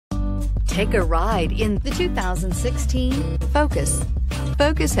Take a ride in the 2016 Focus.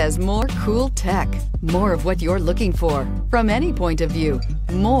 Focus has more cool tech, more of what you're looking for from any point of view,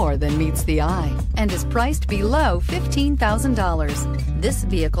 more than meets the eye, and is priced below $15,000. This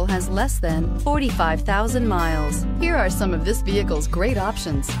vehicle has less than 45,000 miles. Here are some of this vehicle's great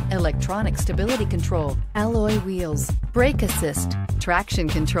options: electronic stability control, alloy wheels, brake assist, traction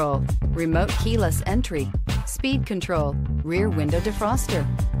control, remote keyless entry, speed control, rear window defroster,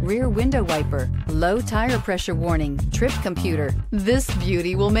 rear window wiper, low tire pressure warning, trip computer. This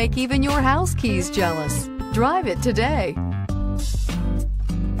beauty will make even your house keys jealous. Drive it today.